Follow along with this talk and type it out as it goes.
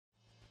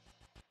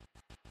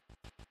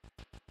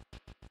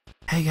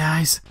Hey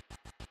guys,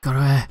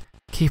 gotta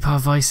keep our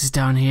voices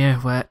down here.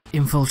 We're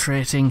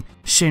infiltrating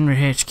Shinra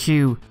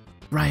HQ,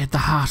 right at the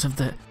heart of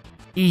the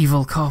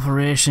evil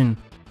corporation.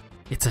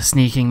 It's a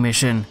sneaking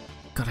mission.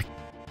 Gotta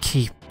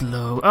keep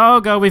low.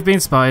 Oh god, we've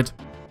been spied.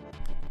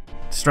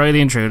 Destroy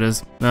the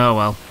intruders. Oh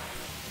well.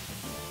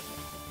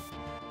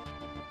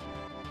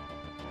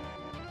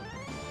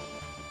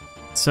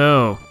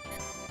 So,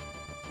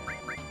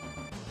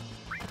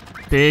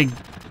 big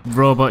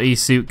robot-y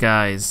suit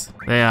guys.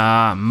 They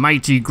are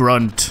Mighty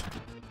Grunt.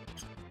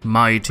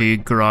 Mighty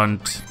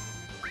Grunt.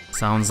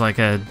 Sounds like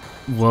a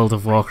World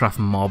of Warcraft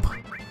mob.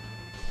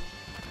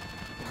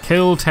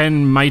 Kill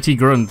 10 Mighty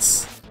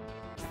Grunts.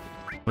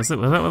 Was that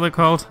what they're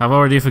called? I've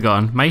already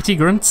forgotten. Mighty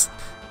Grunts?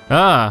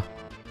 Ah!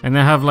 And they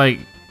have like...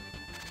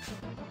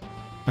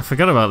 I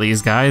forgot about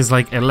these guys,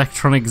 like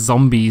electronic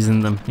zombies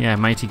in them. Yeah,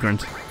 Mighty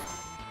Grunt.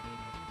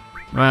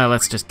 Well,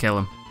 let's just kill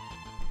them.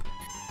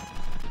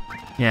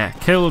 Yeah,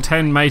 kill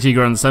 10 Mighty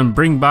Grunts and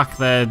bring back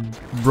their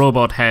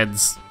robot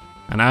heads.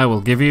 And I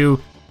will give you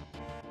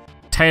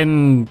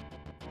 10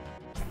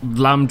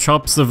 lamb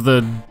chops of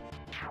the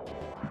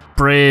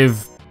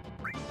brave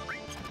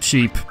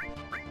sheep.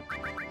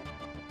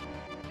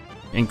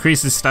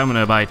 Increases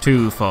stamina by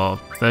 2 for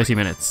 30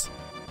 minutes.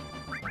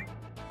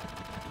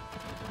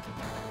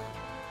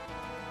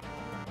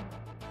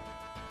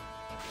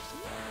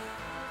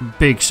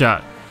 Big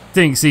shot.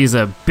 Thinks he's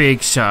a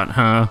big shot,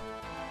 huh?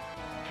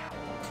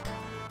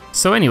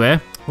 So anyway,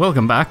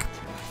 welcome back.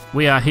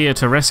 We are here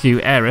to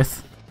rescue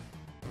Aerith.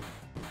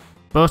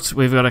 But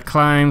we've got to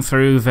climb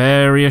through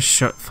various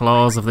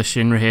floors of the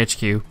Shinra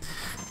HQ.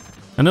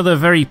 Another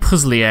very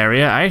puzzly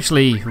area. I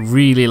actually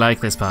really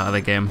like this part of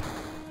the game.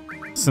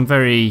 Some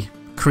very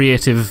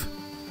creative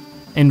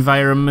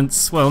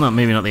environments. Well,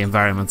 maybe not the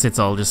environments, it's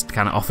all just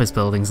kind of office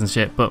buildings and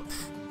shit, but,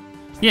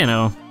 you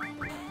know,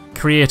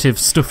 creative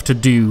stuff to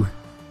do,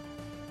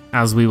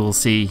 as we will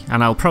see,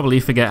 and I'll probably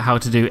forget how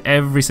to do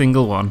every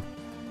single one.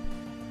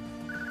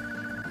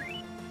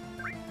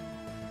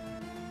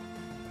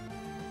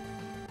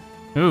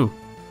 Ooh,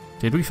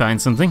 did we find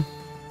something?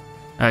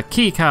 A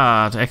key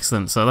card,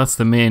 excellent, so that's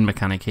the main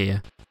mechanic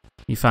here.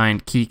 You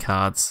find key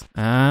cards.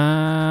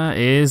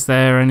 Is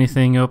there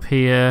anything up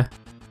here?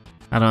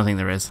 I don't think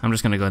there is. I'm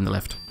just going to go in the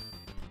lift.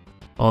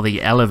 Or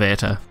the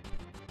elevator.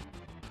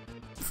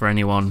 For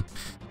anyone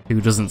who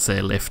doesn't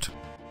say lift.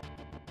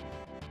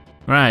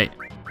 Right.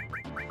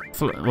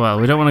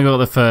 Well, we don't want to go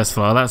to the first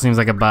floor. That seems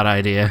like a bad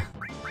idea.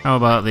 How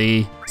about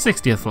the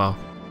 60th floor?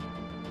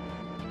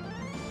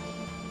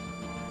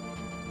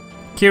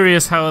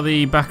 Curious how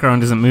the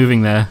background isn't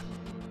moving there.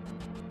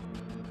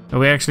 Are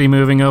we actually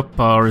moving up,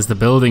 or is the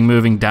building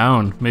moving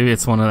down? Maybe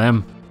it's one of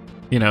them.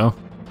 You know,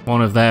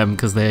 one of them,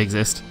 because they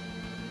exist.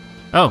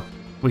 Oh,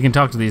 we can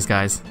talk to these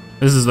guys.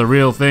 This is the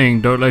real thing,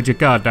 don't let your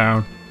guard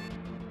down.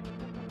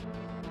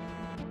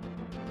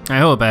 I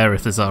hope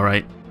Aerith is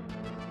alright.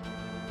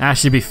 I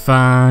should be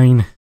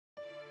fine.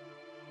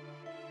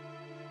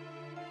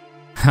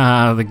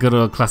 Ah, the good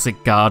old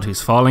classic guard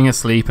who's falling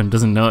asleep and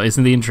doesn't notice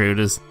the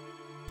intruders.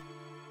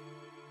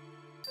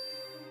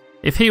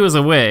 If he was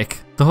awake,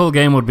 the whole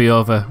game would be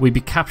over. We'd be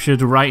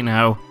captured right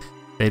now.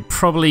 They'd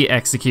probably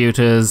execute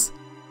us.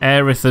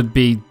 Aerith would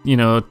be, you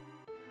know,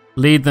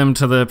 lead them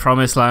to the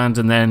promised land,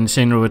 and then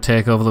Shinra would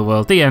take over the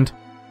world. The end.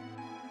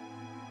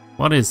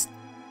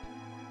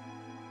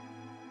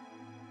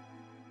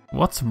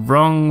 What's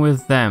wrong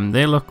with them?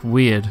 They look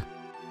weird.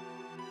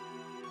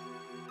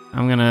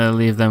 I'm gonna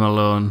leave them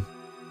alone.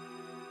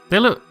 They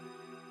look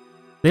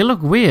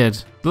weird.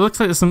 It looks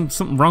like there's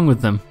something wrong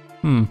with them.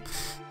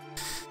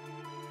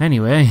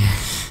 Anyway.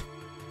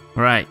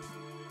 Right.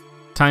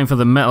 Time for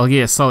the Metal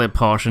Gear Solid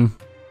portion.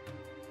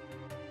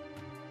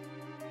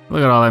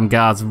 Look at all them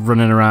guards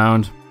running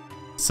around.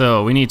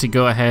 So, we need to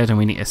go ahead and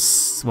we need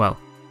to... Well,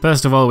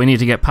 first of all, we need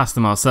to get past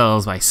them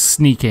ourselves by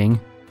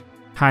sneaking.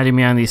 Hiding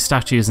behind these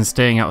statues and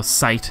staying out of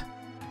sight.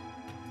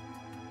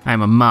 I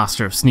am a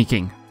master of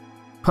sneaking.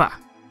 Ha!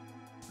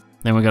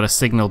 Then we got to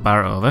signal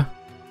Barret over.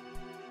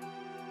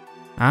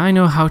 I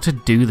know how to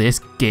do this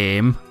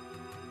game.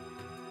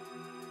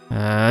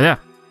 Yeah.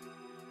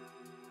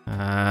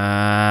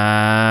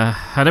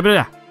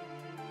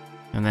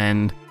 And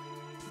then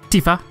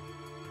Tifa.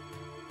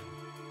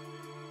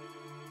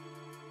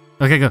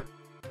 Okay, go.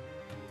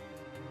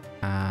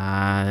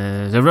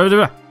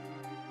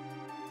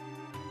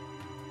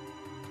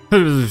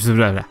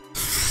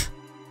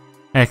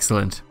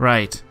 Excellent.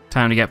 Right.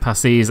 Time to get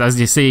past these. As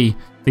you see,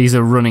 these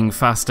are running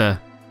faster.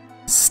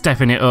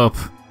 Stepping it up.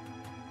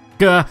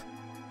 Gah!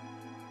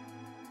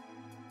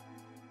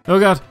 Oh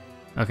god.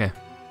 Okay.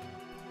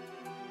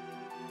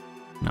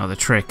 Now the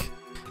trick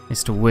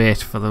is to wait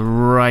for the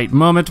right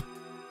moment.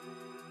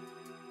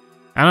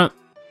 I don't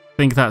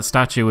think that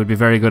statue would be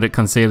very good at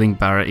concealing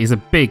Barret. He's a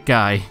big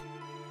guy.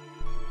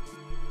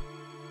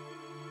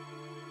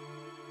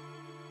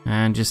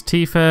 And just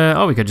Tifa.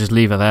 Oh, we could just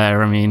leave her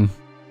there. I mean,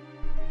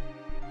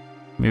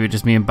 maybe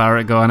just me and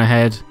Barret go on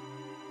ahead.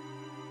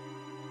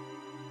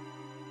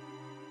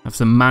 Have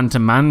some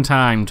man-to-man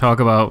time. Talk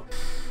about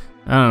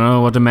I don't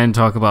know, what do men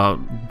talk about?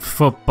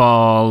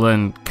 Football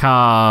and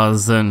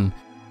cars and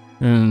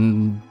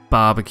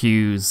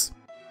barbecues.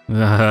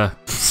 I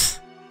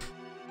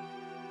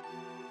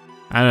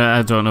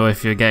don't know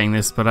if you're getting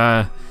this, but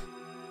I'm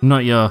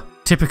not your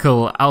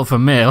typical alpha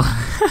male.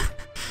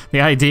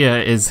 The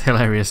idea is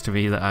hilarious to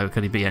me that I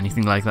could be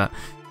anything like that.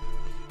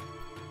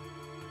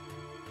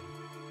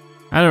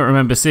 I don't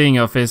remember seeing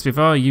your face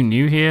before. You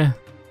new here?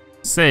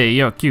 Say,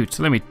 you're cute.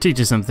 Let me teach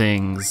you some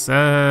things.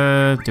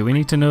 Do we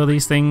need to know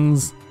these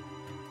things?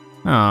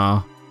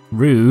 Oh,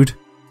 rude.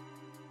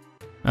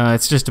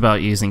 It's just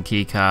about using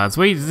key cards.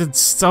 Wait,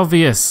 it's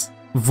obvious.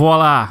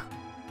 Voila.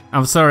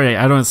 I'm sorry,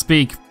 I don't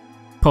speak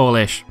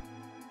Polish.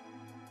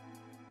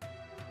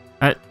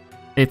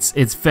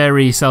 It's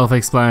very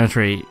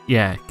self-explanatory.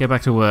 Yeah, get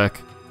back to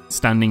work.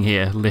 Standing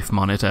here, lift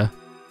monitor.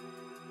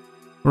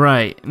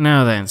 Right,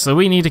 now then, so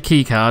we need a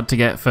key card to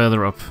get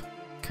further up,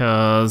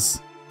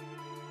 cause...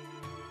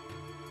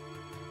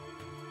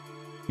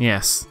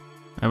 Yes,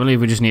 I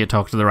believe we just need to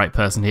talk to the right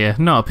person here.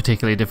 Not a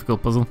particularly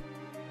difficult puzzle.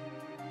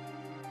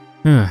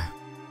 And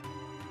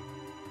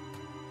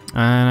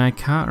I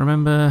can't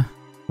remember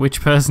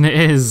which person it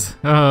is.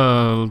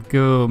 Oh,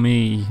 go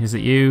me. Is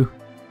it you?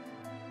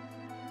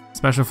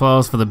 Special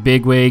flaws for the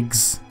big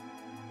wigs.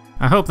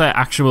 I hope they're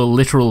actual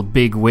literal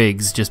big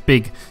wigs, just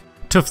big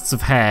tufts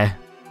of hair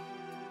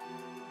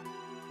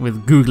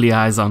with googly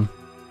eyes on.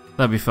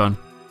 That'd be fun.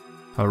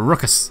 A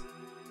ruckus.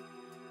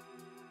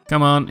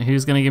 Come on,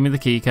 who's gonna give me the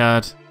key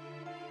card?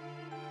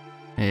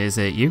 Is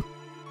it you? ...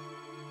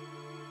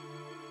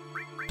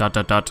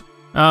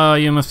 Oh,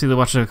 you must be the,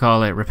 what should I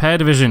call it? Repair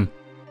division.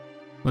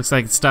 Looks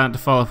like it's starting to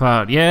fall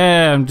apart.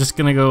 Yeah, I'm just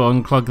gonna go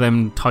unclog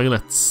them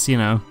toilets, you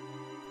know.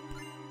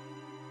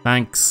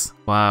 Thanks.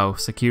 Wow,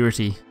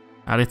 security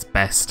at its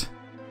best.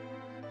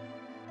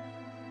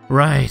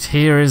 Right,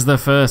 here is the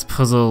first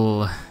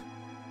puzzle.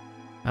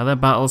 Are there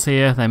battles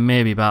here? There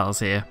may be battles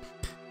here.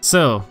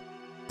 So,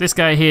 this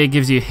guy here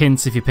gives you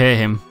hints if you pay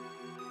him.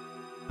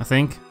 I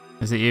think.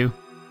 Is it you?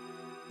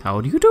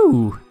 How do you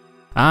do?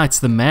 Ah, it's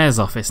the mayor's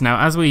office. Now,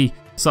 as we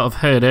sort of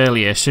heard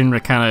earlier,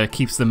 Shinra kind of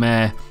keeps the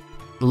mayor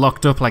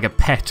locked up like a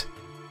pet.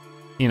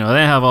 You know,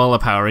 they have all the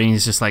power and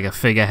he's just like a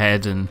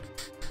figurehead and,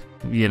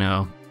 you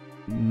know,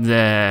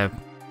 they're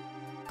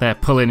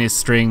pulling his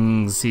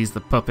strings, he's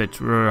the puppet.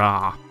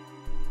 Rah.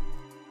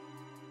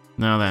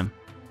 Now then,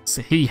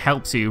 so he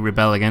helps you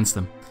rebel against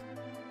them.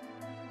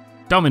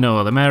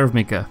 Domino, the mayor of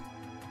Mika.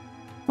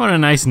 What a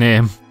nice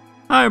name.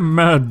 I'm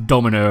Mayor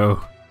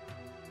Domino.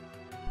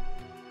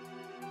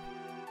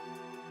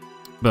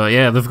 But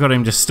yeah, they've got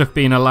him just stuck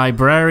being a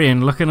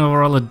librarian, looking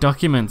over all the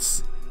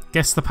documents.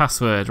 Guess the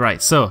password.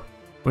 Right, so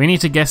we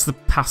need to guess the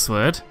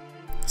password,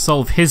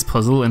 solve his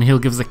puzzle, and he'll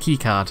give us a key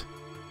card.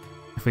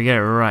 If we get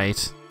it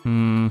right.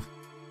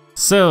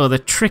 So the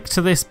trick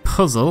to this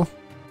puzzle,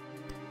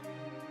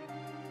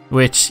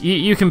 which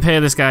you can pay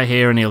this guy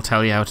here and he'll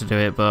tell you how to do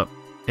it, but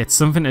it's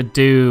something to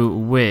do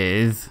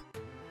with,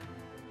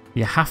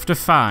 you have to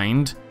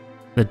find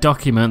the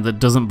document that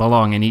doesn't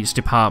belong in each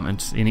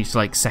department, in each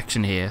like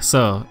section here.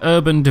 So,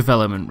 Urban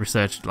Development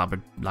Research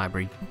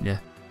Library, yeah.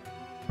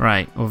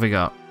 Right, what have we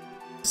got?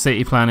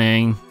 City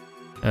planning,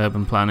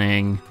 urban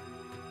planning,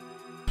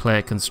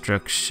 player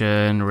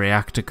construction,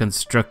 reactor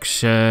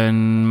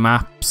construction,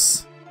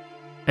 maps,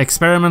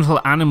 experimental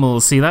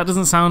animals. See, that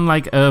doesn't sound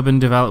like urban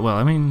development. Well,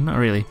 I mean, not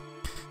really.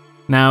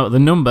 Now, the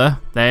number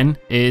then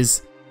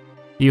is,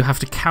 you have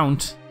to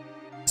count.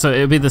 So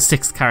it'll be the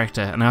 6th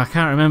character. Now I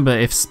can't remember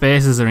if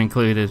spaces are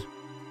included.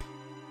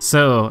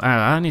 So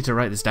I need to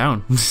write this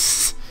down.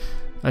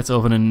 Let's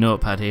open a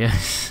notepad here.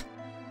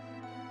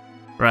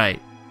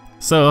 Right.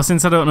 So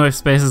since I don't know if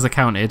spaces are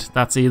counted,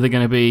 that's either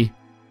going to be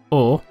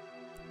or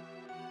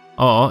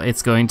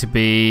it's going to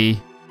be,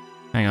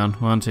 hang on,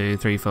 1, 2,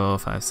 3, 4,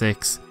 5,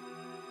 6.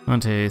 1,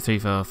 2, 3,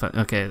 4, 5.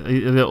 Okay,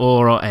 either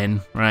or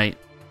N, right.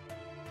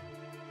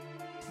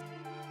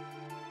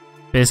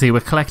 Basically, we're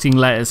collecting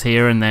letters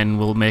here and then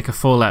we'll make a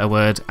 4-letter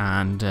word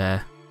and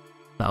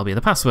that'll be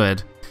the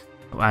password.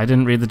 I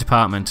didn't read the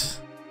department.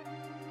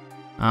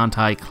 Aren't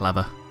I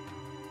clever?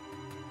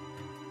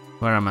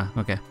 Where am I?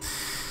 Okay.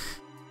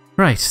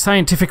 Right,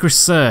 scientific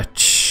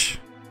research.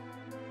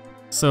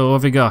 So what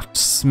have we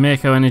got?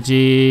 Mako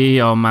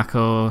Energy or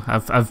Mako?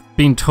 I've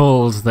been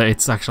told that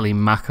it's actually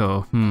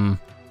Mako.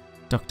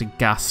 Dr.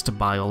 Gast,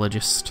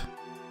 biologist.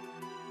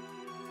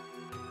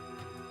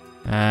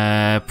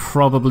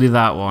 Probably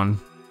that one.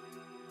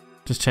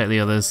 Just check the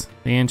others.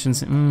 The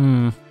ancients.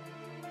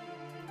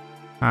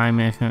 I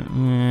make it.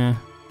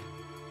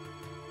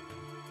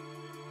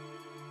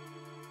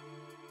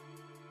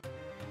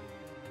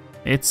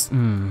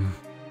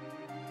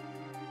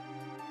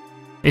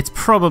 It's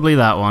probably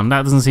that one.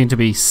 That doesn't seem to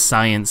be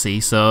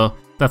sciencey, so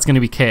that's going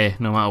to be K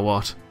no matter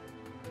what.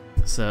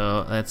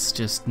 So let's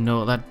just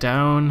note that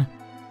down.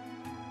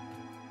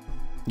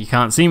 You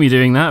can't see me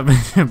doing that,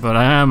 but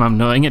I am. I'm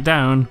noting it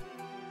down.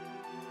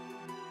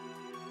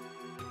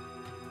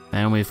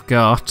 Then we've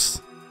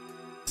got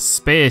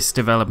space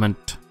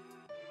development.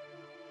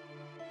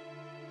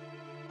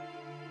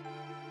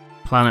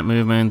 Planet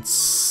movements,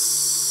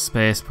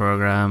 space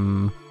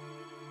program,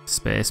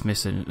 space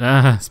mission,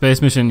 yeah,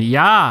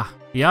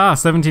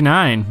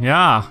 79,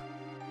 yeah.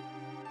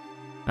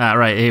 Ah,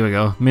 right, here we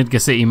go, Midgar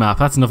City map,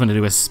 that's nothing to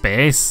do with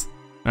space.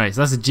 Right,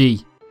 so that's a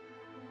G.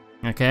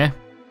 Okay,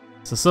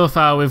 so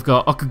far we've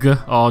got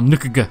Okuga or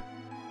Nukuga.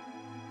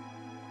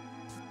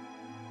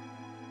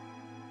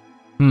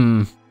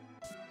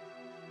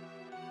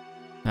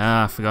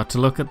 I forgot to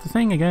look at the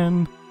thing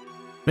again.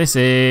 This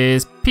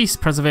is peace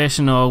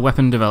preservation or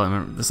weapon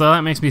development. So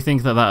that makes me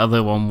think that that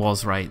other one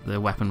was right, the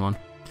weapon one.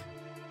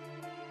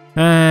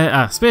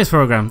 Space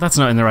program. That's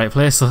not in the right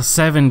place. So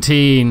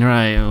 17,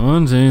 right.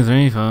 1, 2,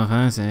 3, 4,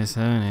 5, 6,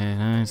 7, 8,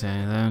 9,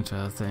 10, 11,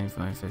 12, 13,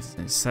 14, 15,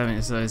 16,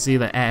 17. So it's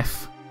either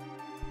F,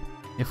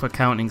 if we're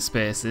counting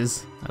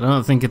spaces. I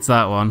don't think it's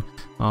that one.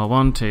 Or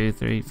 1, 2,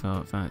 3,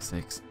 4, 5,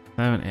 6,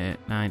 7, 8,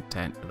 9,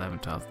 10, 11,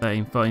 12,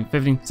 13, 14,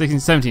 15, 16,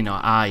 17, or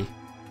I.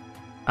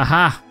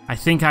 Aha! I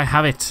think I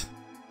have it.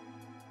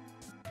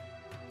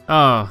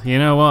 Oh, you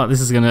know what?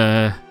 This is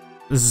a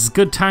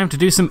good time to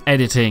do some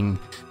editing.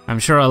 I'm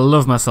sure I'll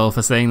love myself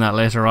for saying that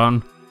later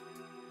on.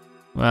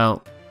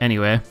 Well,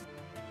 anyway.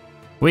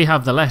 We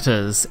have the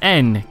letters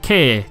N,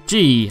 K,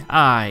 G,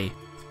 I.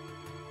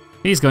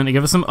 He's going to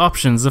give us some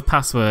options of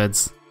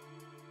passwords.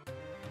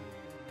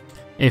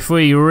 If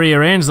we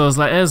rearrange those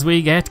letters,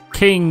 we get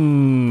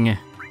King.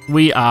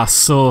 We are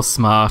so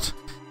smart.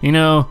 You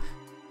know,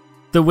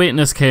 The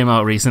Witness came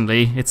out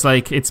recently. It's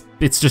like, it's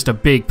just a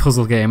big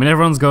puzzle game, and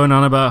everyone's going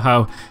on about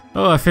how,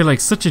 oh, I feel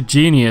like such a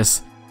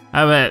genius.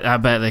 I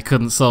bet they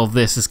couldn't solve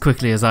this as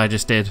quickly as I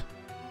just did.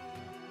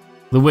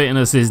 The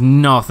Witness is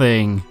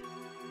nothing.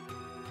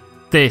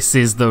 This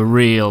is the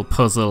real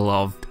puzzle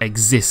of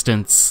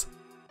existence.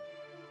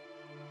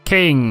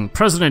 King.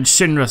 President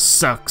Shinra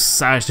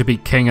sucks. I should be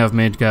king of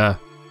Midgar.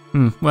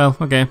 Well,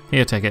 okay.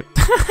 Here, take it.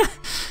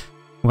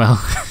 Well.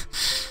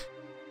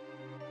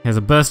 He has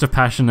a burst of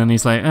passion and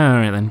he's like,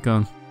 alright then, go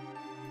on.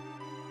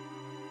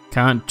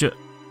 Can't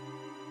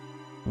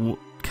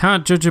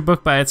judge a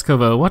book by its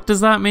cover. What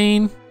does that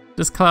mean?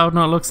 Does Cloud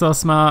not look so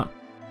smart?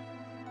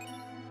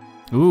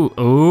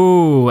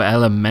 Ooh,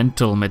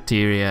 elemental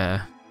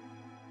materia.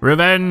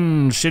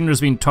 Revenge! Shinra's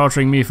been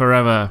torturing me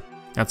forever.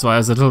 That's why I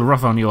was a little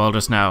rough on you all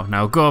just now.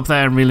 Now go up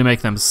there and really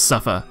make them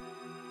suffer.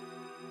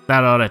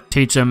 That ought to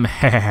teach them.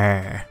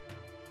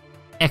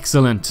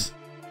 Excellent.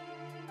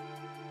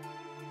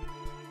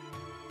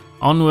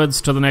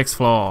 Onwards to the next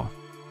floor.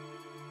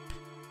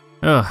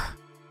 Ugh.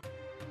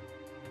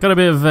 Got a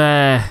bit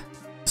of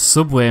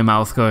Subway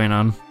mouth going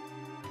on.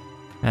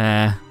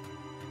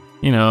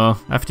 You know,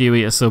 after you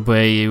eat a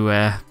Subway,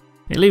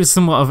 it leaves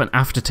somewhat of an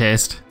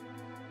aftertaste.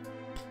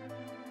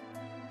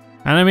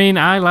 And I mean,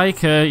 I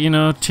like, you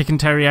know, chicken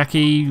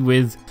teriyaki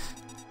with,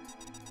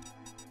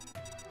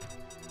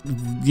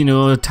 you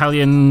know,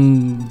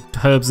 Italian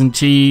herbs and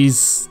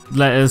cheese,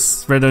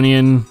 lettuce, red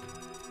onion,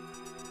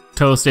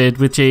 toasted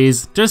with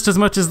cheese, just as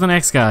much as the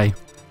next guy.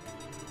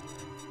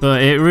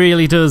 But it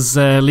really does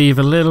leave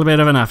a little bit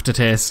of an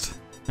aftertaste.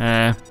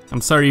 I'm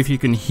sorry if you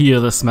can hear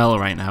the smell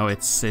right now.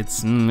 It's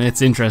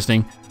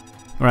interesting.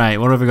 Right,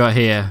 what have we got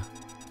here?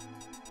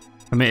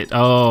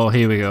 Oh,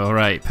 here we go.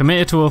 Right,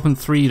 permitted to open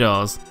 3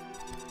 doors.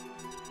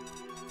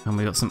 And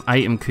we got some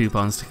item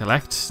coupons to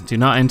collect. Do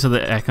not enter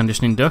the air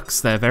conditioning ducts.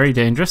 They're very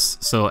dangerous.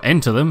 So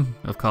enter them,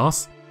 of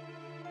course.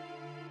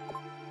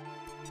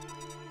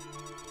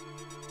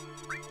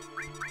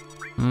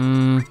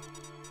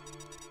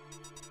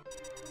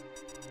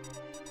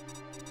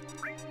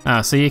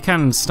 So you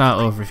can start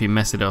over if you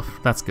mess it up.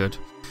 That's good.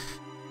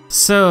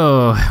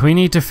 So, we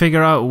need to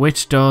figure out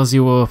which doors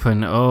you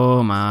open.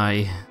 Oh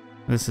my.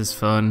 This is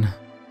fun.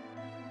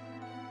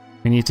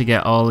 We need to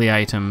get all the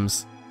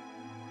items.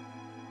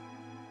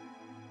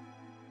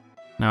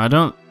 Now, I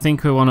don't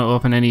think we want to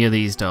open any of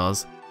these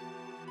doors.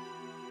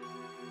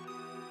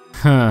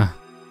 Huh.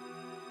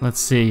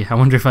 Let's see. I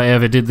wonder if I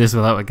ever did this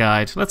without a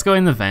guide. Let's go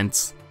in the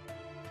vents.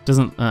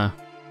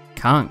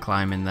 Can't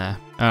climb in there.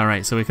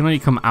 Alright, so we can only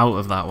come out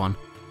of that one.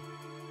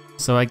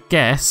 So I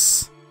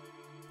guess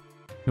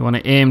we want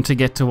to aim to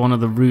get to one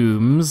of the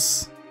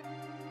rooms.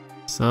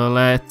 So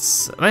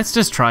let's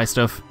just try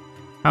stuff.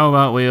 How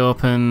about we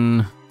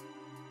open...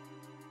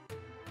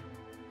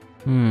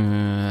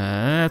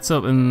 let's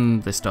open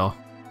this door.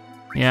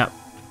 Yep.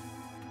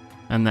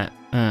 And that...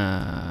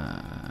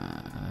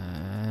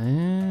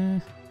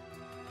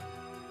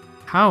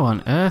 how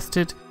on earth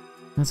did...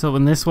 Let's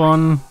open this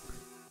one.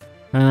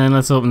 And then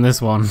let's open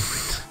this one.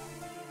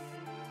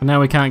 But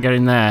now we can't get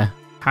in there.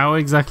 How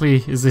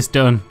exactly is this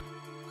done?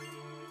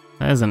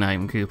 There's an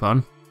item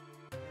coupon.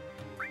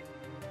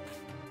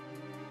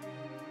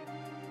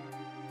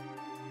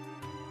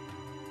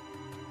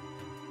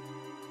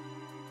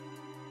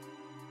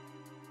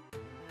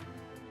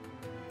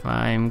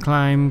 Climb,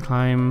 climb,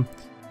 climb.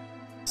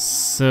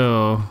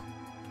 So,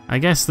 I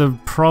guess the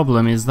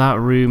problem is that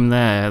room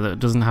there that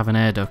doesn't have an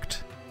air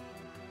duct.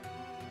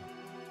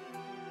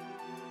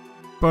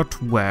 But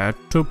where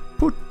to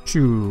put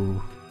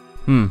you?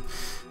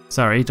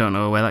 Sorry, don't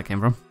know where that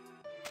came from.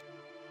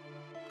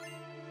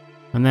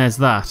 And there's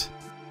that.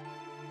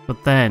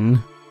 But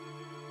then...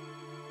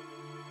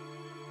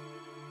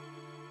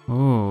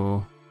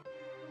 Oh.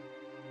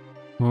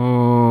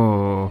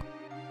 Oh.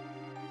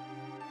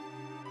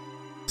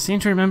 I seem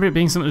to remember it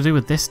being something to do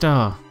with this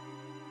door.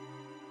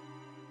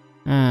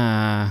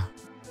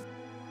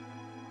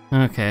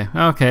 Okay,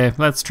 okay,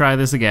 let's try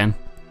this again.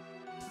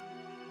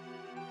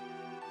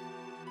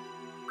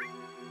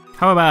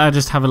 How about I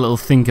just have a little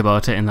think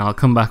about it and I'll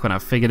come back when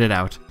I've figured it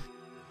out.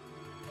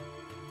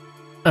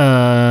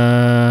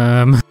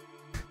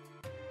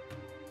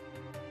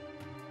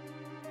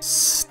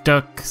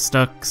 Stuck.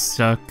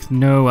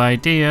 No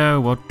idea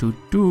what to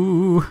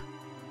do.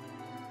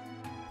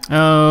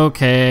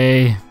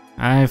 Okay,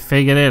 I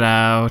figured it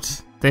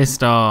out. This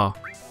door.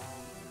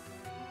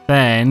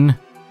 Then,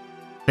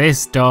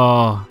 this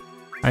door.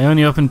 I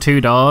only opened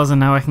 2 doors and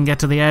now I can get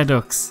to the air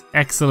ducts.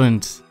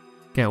 Excellent.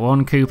 Get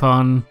 1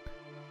 coupon.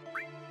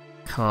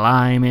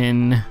 Climb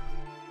in.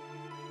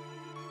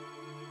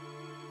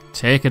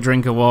 Take a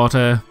drink of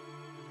water.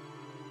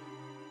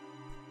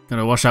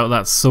 Gotta wash out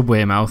that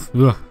subway mouth.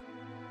 Ugh.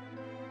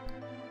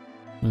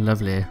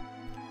 Lovely.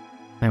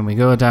 Then we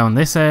go down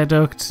this air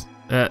duct.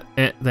 There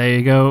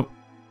you go.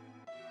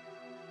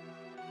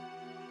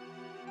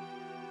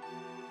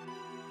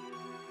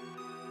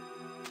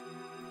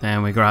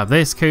 Then we grab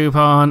this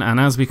coupon, and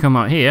as we come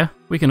out here,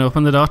 we can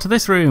open the door to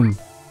this room.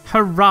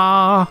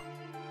 Hurrah!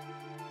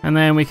 And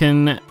then we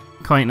can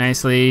quite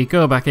nicely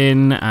go back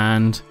in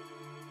and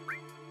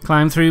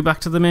climb through back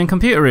to the main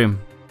computer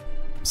room.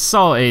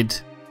 Sorted.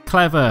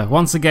 Clever.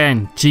 Once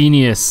again,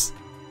 genius.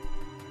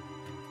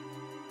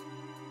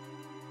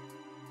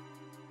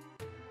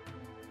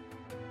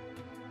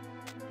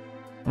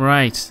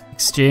 Right,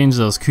 exchange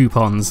those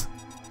coupons.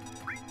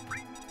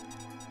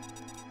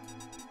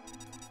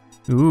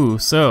 Ooh,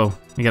 so,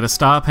 we get a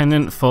star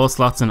pendant, 4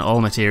 slots and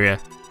all materia.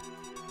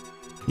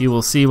 You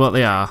will see what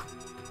they are.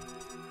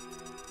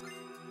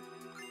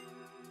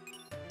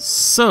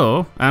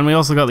 So, and we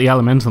also got the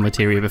elemental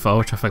materia before,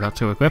 which I forgot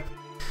to equip.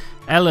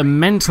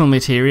 Elemental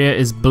materia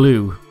is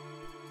blue.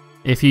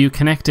 If you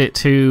connect it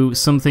to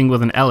something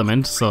with an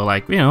element, so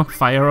like, you know,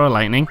 fire or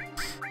lightning,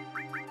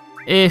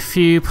 if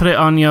you put it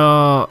on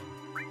your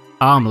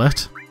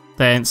armlet,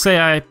 then say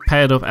I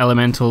paired up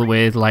elemental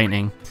with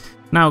lightning.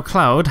 Now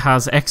Cloud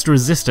has extra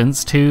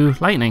resistance to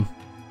lightning.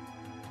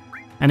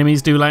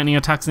 Enemies do lightning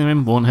attacks on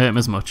him, won't hurt him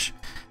as much.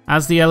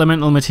 As the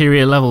elemental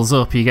materia levels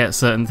up, you get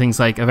certain things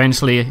like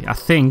eventually, I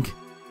think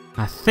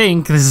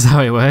this is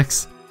how it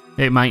works.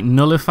 It might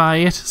nullify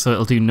it, so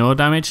it'll do no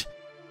damage,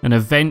 and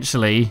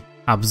eventually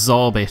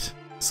absorb it.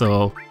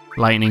 So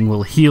lightning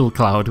will heal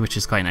Cloud, which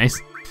is quite nice.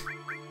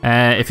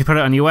 If you put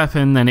it on your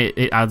weapon, then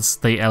it adds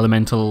the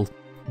elemental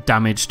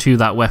damage to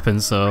that weapon,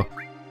 so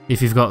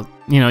if you've got,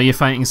 you know, you're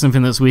fighting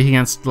something that's weak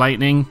against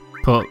lightning,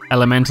 put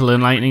elemental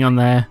and lightning on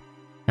there,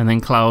 and then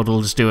Cloud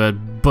will just do a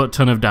butt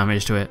ton of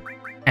damage to it.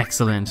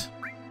 Excellent.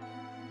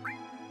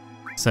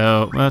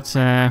 So, but,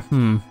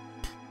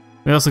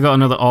 we also got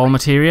another all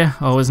materia,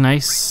 always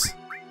nice.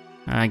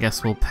 I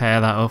guess we'll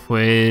pair that up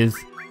with...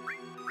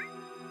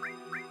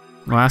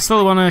 Well, I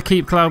still want to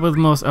keep Cloud with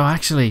most... Oh,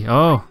 actually,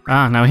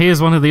 now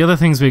here's one of the other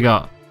things we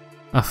got.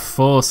 A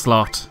 4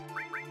 slot.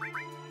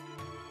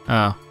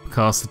 Oh, of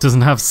course, it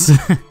doesn't have...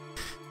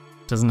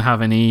 doesn't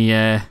have any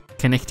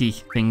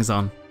connecty things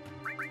on.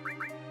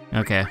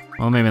 Okay,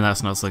 well maybe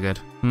that's not so good.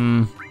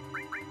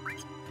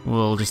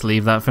 We'll just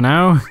leave that for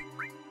now.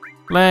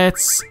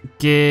 Let's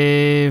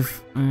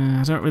give...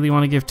 I don't really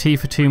want to give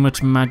Tifa too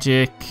much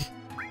magic,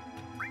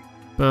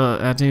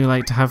 but I do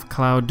like to have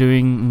Cloud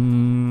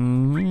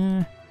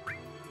doing...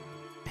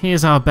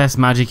 Here's our best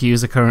magic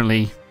user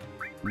currently,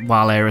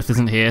 while Aerith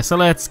isn't here, so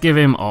let's give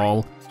him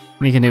all.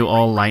 And he can do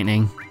all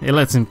lightning. It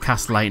lets him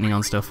cast lightning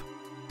on stuff.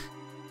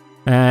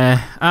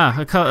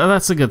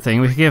 That's a good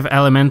thing. We could give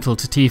elemental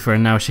to Tifa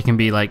and now she can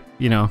be like,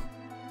 you know...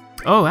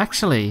 Oh,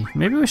 actually,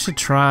 maybe we should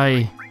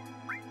try...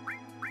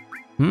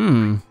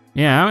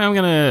 Yeah, I'm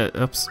gonna...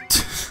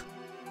 Oops.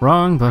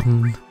 Wrong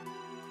button.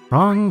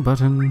 Wrong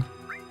button.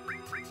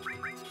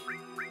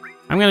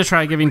 I'm gonna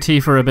try giving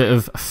Tifa a bit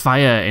of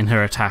fire in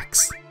her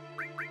attacks.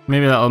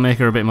 Maybe that'll make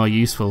her a bit more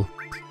useful.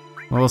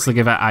 We'll also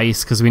give her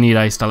ice, because we need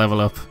ice to level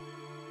up.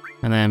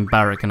 And then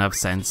Barret can have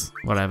sense.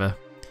 Whatever.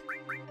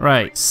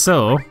 Right,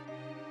 so...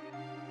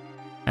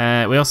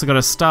 we also got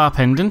a star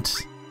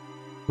pendant,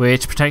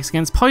 which protects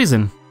against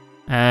poison.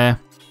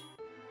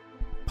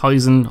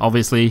 Poison,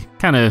 obviously,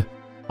 kind of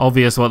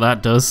obvious what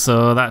that does,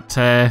 so that,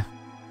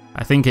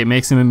 I think it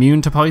makes him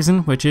immune to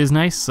poison, which is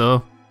nice,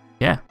 so,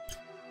 yeah.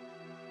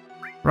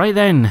 Right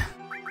then.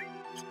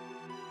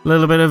 A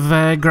little bit of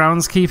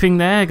groundskeeping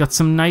there, got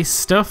some nice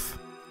stuff.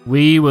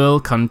 We will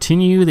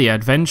continue the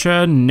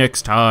adventure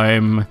next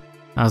time,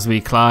 as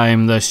we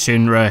climb the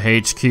Shinra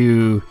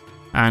HQ.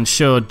 And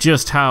show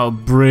just how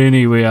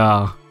brainy we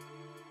are.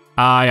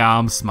 I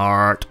am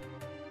smart.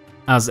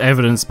 As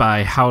evidenced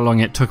by how long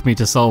it took me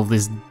to solve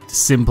this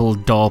simple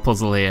door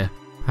puzzle here.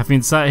 I've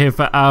been sat here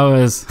for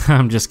hours.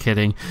 I'm just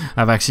kidding.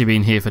 I've actually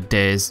been here for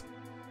days.